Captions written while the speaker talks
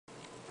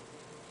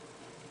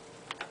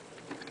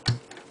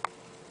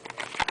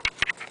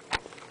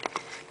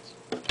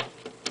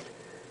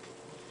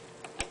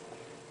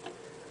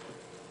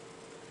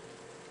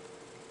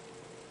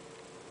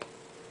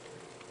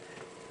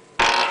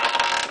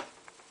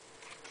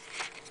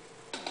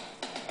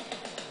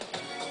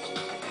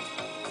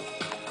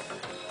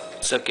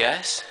What's up,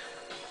 guys?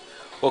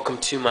 Welcome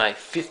to my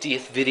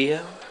 50th video.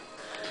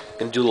 I'm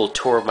gonna do a little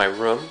tour of my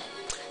room.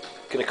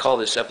 Gonna call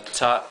this up at the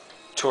top,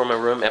 Tour of My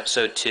Room,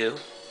 Episode 2.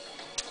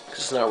 Because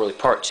it's not really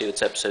Part 2,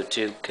 it's Episode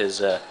 2,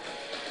 because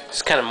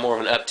it's kind of more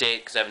of an update,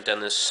 because I haven't done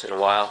this in a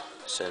while,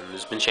 so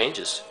there's been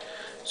changes.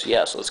 So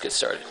yeah, so let's get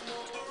started.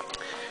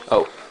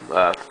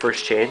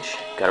 First change,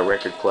 got a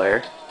record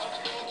player.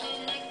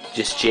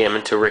 Just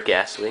jamming to Rick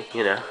Astley,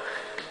 you know.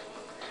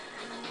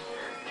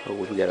 Oh,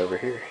 what do we got over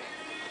here?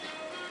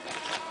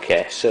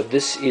 Okay, so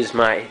this is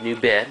my new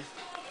bed.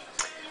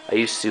 I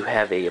used to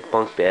have a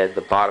bunk bed,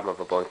 the bottom of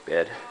a bunk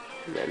bed,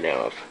 and then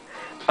now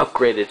I've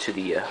upgraded to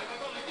the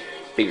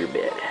bigger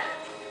bed.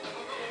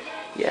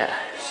 Yeah,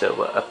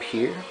 so up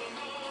here,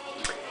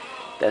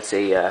 that's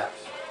a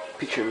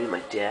picture of me and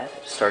my dad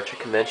at a Star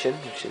Trek convention,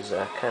 which is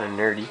kind of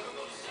nerdy,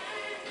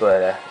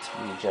 but it's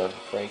me and Jonathan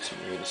Frakes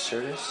and Rita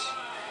Sirtis.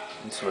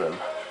 That's what I'm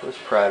most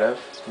proud of.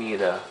 It's me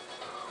and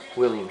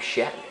William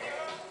Shatner.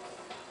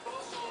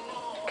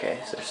 Okay,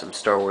 so there's some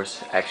Star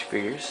Wars action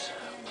figures,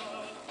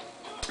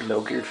 Metal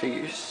Gear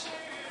figures.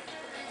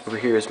 Over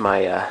here is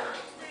my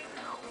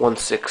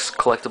 1/6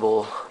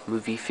 collectible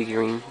movie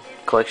figurine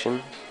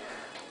collection,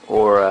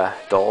 or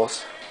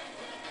dolls.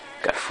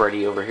 Got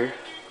Freddy over here.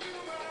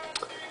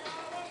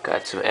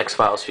 Got some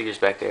X-Files figures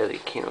back there that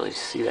you can't really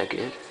see that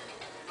good.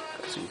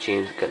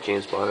 Got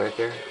James Bond right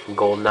there from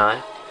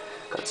GoldenEye.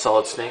 Got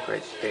Solid Snake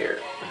right there.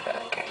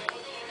 Okay.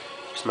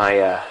 Here's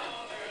my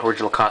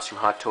original costume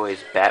Hot Toys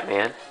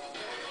Batman.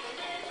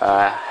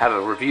 I have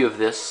a review of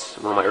this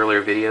in one of my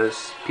earlier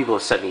videos. People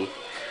have sent me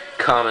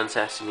comments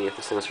asking me if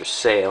this thing is for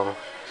sale.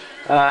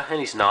 And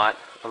he's not,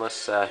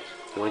 unless you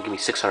want to give me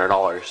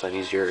 $600, then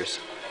he's yours.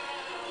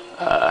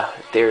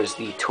 There's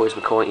the Toys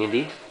McCoy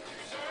Indie.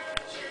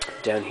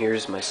 Down here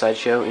is my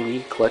Sideshow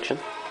Indie collection.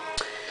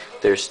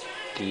 There's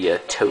the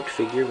tote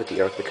figure with the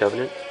Ark of the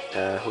Covenant,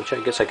 which I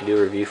guess I could do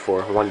a review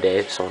for one day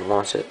if someone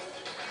wants it.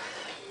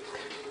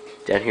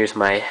 Down here's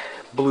my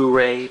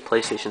Blu-ray,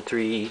 PlayStation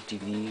 3,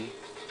 DVD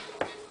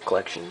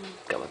collection.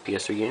 Got my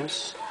PS3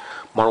 games.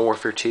 Modern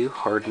Warfare 2,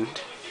 Hardened.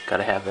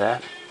 Gotta have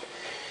that.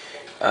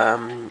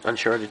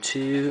 Uncharted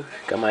 2.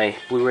 Got my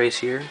Blu-rays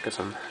here. Got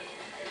some.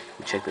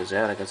 Check those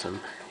out. I got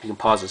some. You can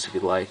pause this if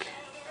you'd like.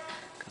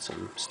 Got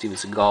some Steven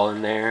Seagal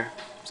in there.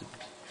 Some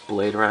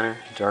Blade Runner,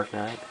 Dark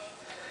Knight.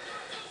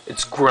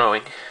 It's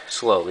growing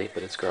slowly,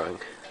 but it's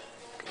growing.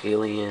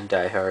 Alien,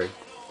 Die Hard.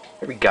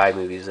 Every guy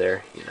movie's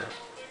there, you know.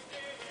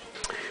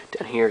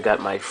 Down here,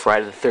 got my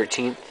Friday the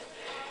 13th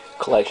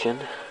collection.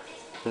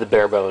 The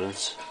bare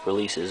bones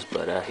releases,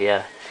 but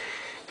yeah.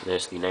 And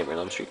there's the Nightmare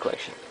on Elm Street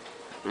collection.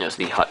 And there's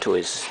the Hot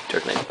Toys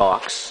Dark Knight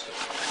box.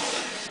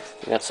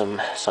 We got some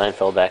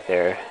Seinfeld back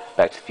there,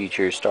 Back to the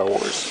Future, Star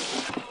Wars.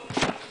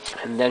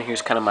 And then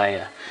here's kind of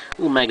my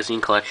little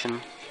magazine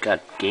collection.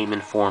 Got Game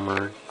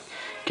Informer,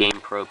 Game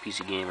Pro,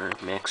 PC Gamer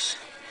mix.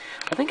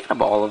 I think out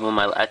of all of them,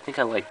 I think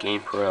I like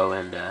Game Pro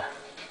and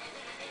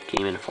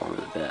Game Informer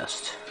the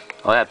best.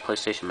 Oh, I had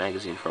PlayStation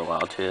Magazine for a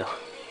while too.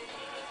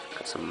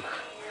 Got some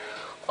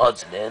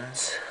odds and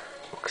ends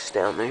books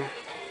down there.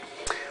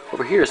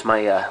 Over here is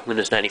my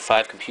Windows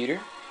 95 computer,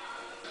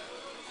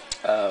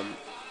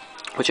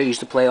 which I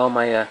used to play all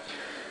my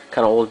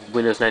kind of old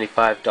Windows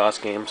 95 DOS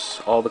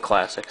games, all the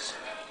classics.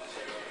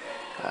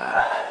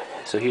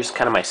 So here's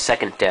kind of my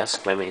second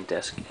desk. My main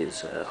desk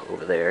is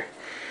over there.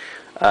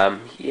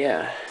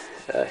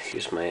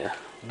 Here's my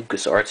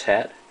LucasArts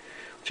hat,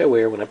 which I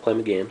wear when I play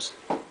my games.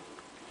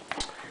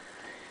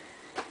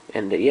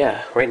 And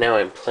yeah, right now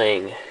I'm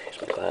playing.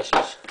 Here's my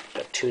glasses.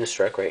 Got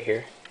Toonstruck right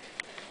here.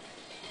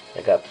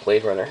 I got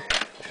Blade Runner,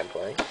 which I'm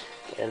playing,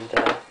 and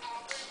got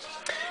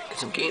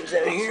some games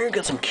down here.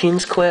 Got some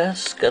King's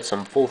Quest. Got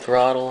some Full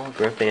Throttle,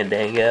 Grim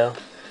Fandango,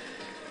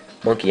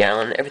 Monkey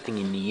Island. Everything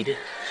you need.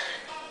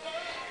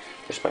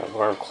 There's my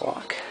alarm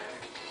clock.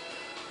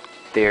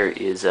 There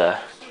is a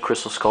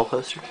Crystal Skull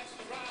poster.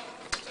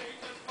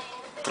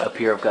 Up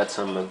here I've got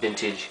some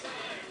vintage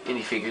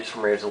indie figures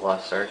from Raiders of the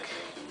Lost Ark.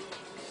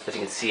 As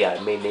you can see, I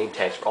made name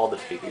tags for all the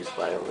figures,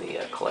 but I only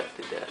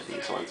collected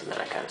these ones, and then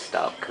I kind of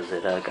stopped because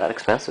it got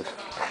expensive.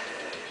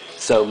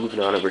 So moving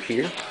on over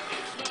here,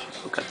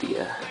 we've got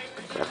the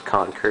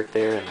Con Kurt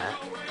there, and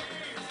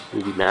the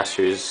Movie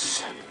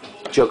Masters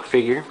Joker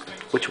figure,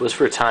 which was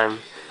for a time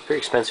a very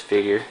expensive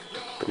figure,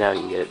 but now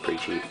you can get it pretty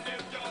cheap.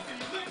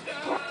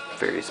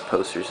 Various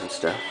posters and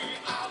stuff.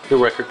 The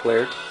record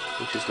player,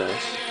 which is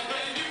nice.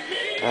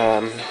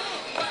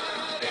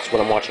 That's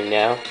what I'm watching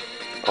now.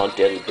 On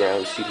Deadly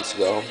Ground, Steven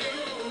Seagal.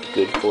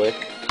 Good flick.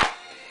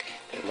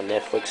 Got my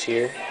Netflix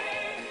here.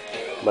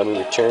 Mummy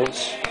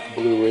Returns.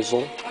 Blue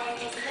Rizzle.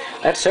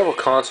 I have several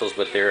consoles,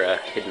 but they're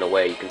hidden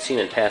away. You can see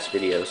them in past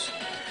videos.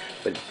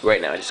 But right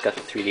now, I just got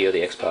the 3DO,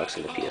 the Xbox,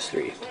 and the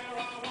PS3.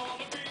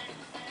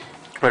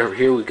 Right over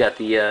here, we've got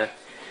the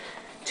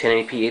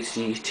 1080p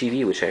HD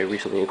TV, which I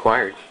recently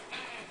acquired.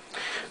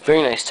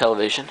 Very nice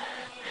television.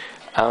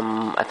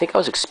 I think I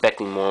was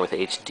expecting more with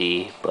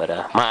HD, but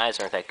my eyes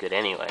aren't that good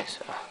anyway,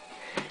 so...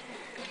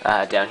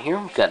 Down here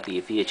we've got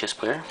the VHS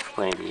player for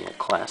playing the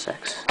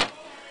Classics.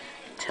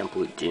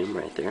 Temple of Doom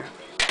right there.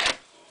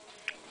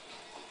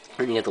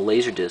 And you got the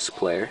Laserdisc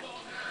player.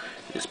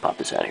 Just pop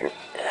this out here.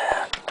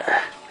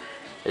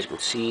 As you can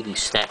see,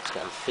 these stacks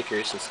gotten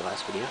thicker since the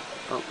last video.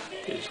 Oh,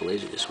 there's the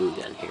Laserdisc we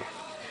got in here.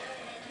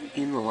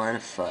 In the Line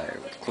of Fire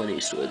with Clint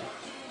Eastwood.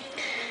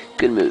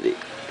 Good movie.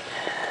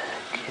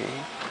 Okay,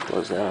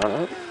 close that on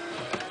up.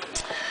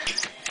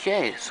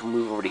 Okay, so we'll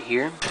move over to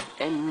here,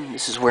 and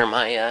this is where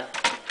my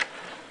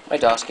my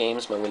DOS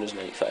games, my Windows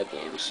 95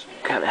 games,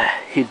 kind of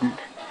hidden.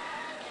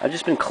 I've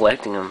just been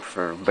collecting them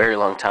for a very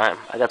long time.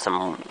 I got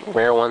some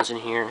rare ones in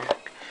here.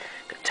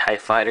 Got TIE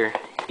Fighter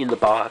in the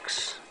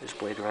box. There's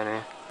Blade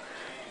Runner.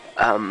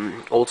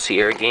 Old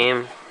Sierra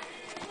game.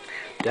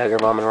 Dagger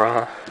of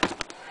Amon-Ra.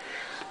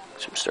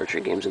 Some Star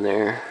Trek games in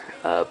there.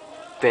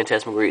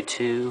 Phantasmagoria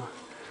 2.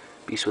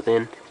 Beast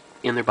Within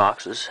in their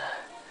boxes.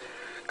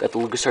 Got the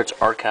LucasArts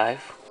Archive,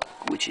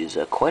 which is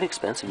quite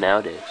expensive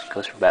nowadays. It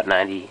goes for about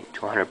 90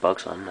 to 100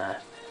 bucks on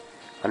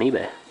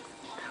eBay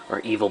or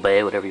Evil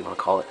Bay, whatever you want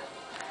to call it.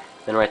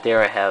 Then right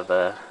there I have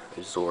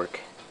Zork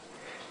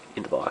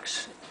in the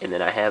box, and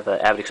then I have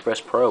Avid Express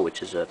Pro,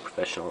 which is a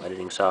professional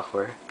editing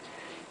software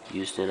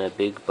used in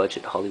big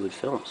budget Hollywood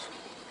films.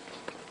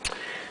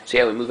 So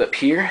yeah, we move up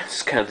here. This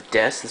is kind of the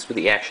desk. This is where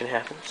the action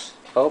happens.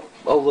 Oh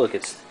look,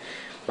 it's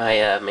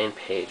my main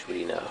page. What do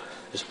you know?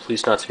 There's a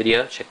Police Knots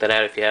video. Check that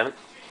out if you haven't.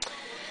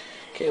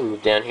 Okay, we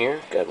move down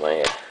here. Got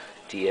my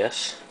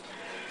DS.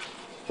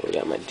 We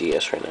got my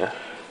DS right now.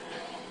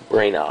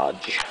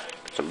 Brainage.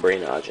 Some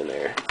Brainage in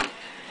there.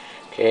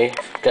 Okay,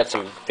 got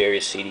some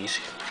various CDs.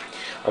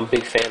 I'm a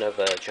big fan of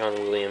John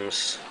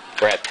Williams,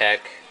 Brat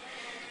Pack,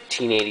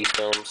 teen 80s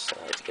films.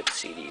 I like to get the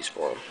CDs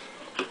for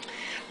them.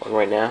 One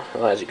right now,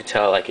 well, as you can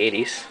tell, I like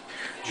 80s.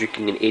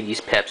 Drinking an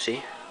 80s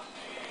Pepsi.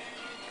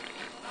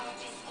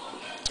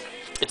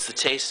 It's the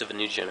taste of a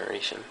new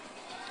generation.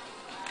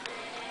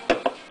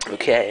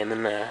 Okay, and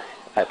then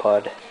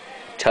iPod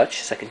Touch,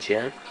 2nd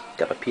gen.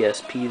 Got my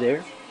PSP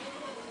there.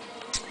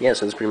 Yeah,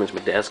 so that's pretty much my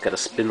desk. Got a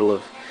spindle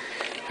of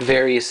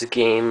various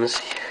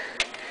games.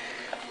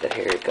 Got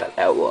here, got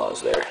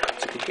Outlaws there.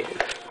 It's a good game.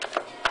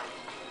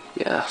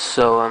 Yeah,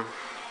 so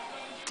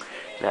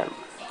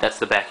that's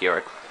the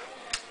backyard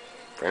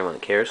for anyone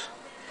that cares.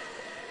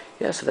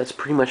 Yeah, so that's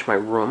pretty much my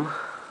room.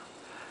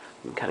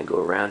 You can kind of go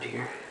around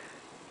here.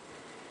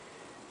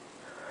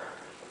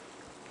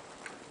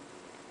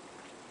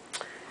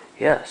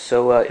 Yeah,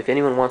 so if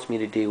anyone wants me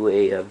to do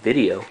a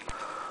video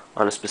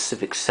on a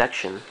specific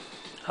section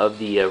of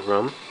the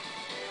room,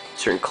 a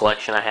certain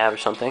collection I have or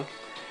something,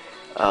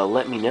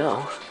 let me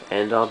know,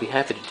 and I'll be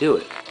happy to do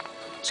it.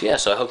 So yeah,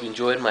 so I hope you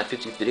enjoyed my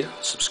 50th video.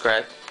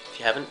 Subscribe if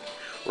you haven't.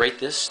 Rate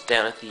this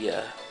down at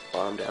the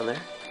bottom down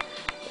there.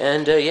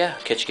 And yeah,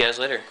 catch you guys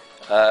later.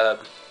 I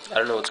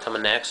don't know what's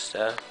coming next.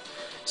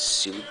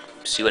 See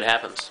what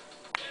happens.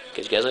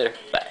 Catch you guys later.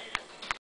 Bye.